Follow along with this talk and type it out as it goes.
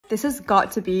This has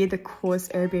got to be the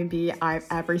coolest Airbnb I've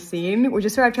ever seen. We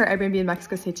just arrived to our Airbnb in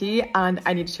Mexico City and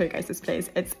I need to show you guys this place.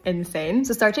 It's insane.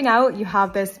 So starting out, you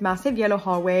have this massive yellow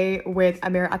hallway with a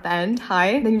mirror at the end.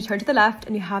 Hi. Then you turn to the left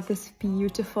and you have this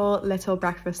beautiful little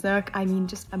breakfast nook. I mean,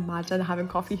 just imagine having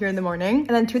coffee here in the morning. And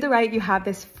then to the right, you have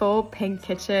this full pink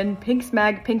kitchen, pink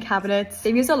smeg, pink cabinets.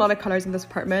 They've used a lot of colors in this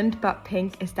apartment, but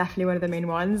pink is definitely one of the main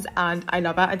ones and I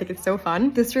love it. I think it's so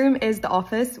fun. This room is the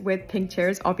office with pink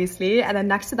chairs, obviously. And then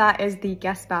next to that is the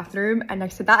guest bathroom. And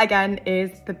next to that again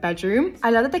is the bedroom. I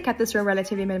love that they kept this room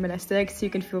relatively minimalistic so you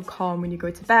can feel calm when you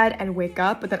go to bed and wake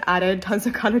up, but then added tons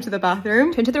of color to the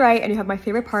bathroom. Turn to the right and you have my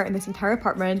favorite part in this entire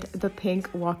apartment, the pink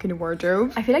walk-in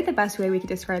wardrobe. I feel like the best way we could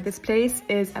describe this place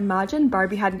is imagine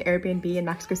Barbie had an Airbnb in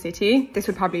Mexico City. This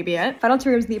would probably be it. Final two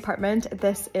rooms in the apartment.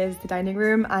 This is the dining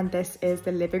room and this is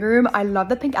the living room. I love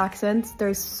the pink accents.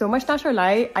 There's so much natural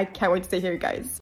light. I can't wait to stay here, guys.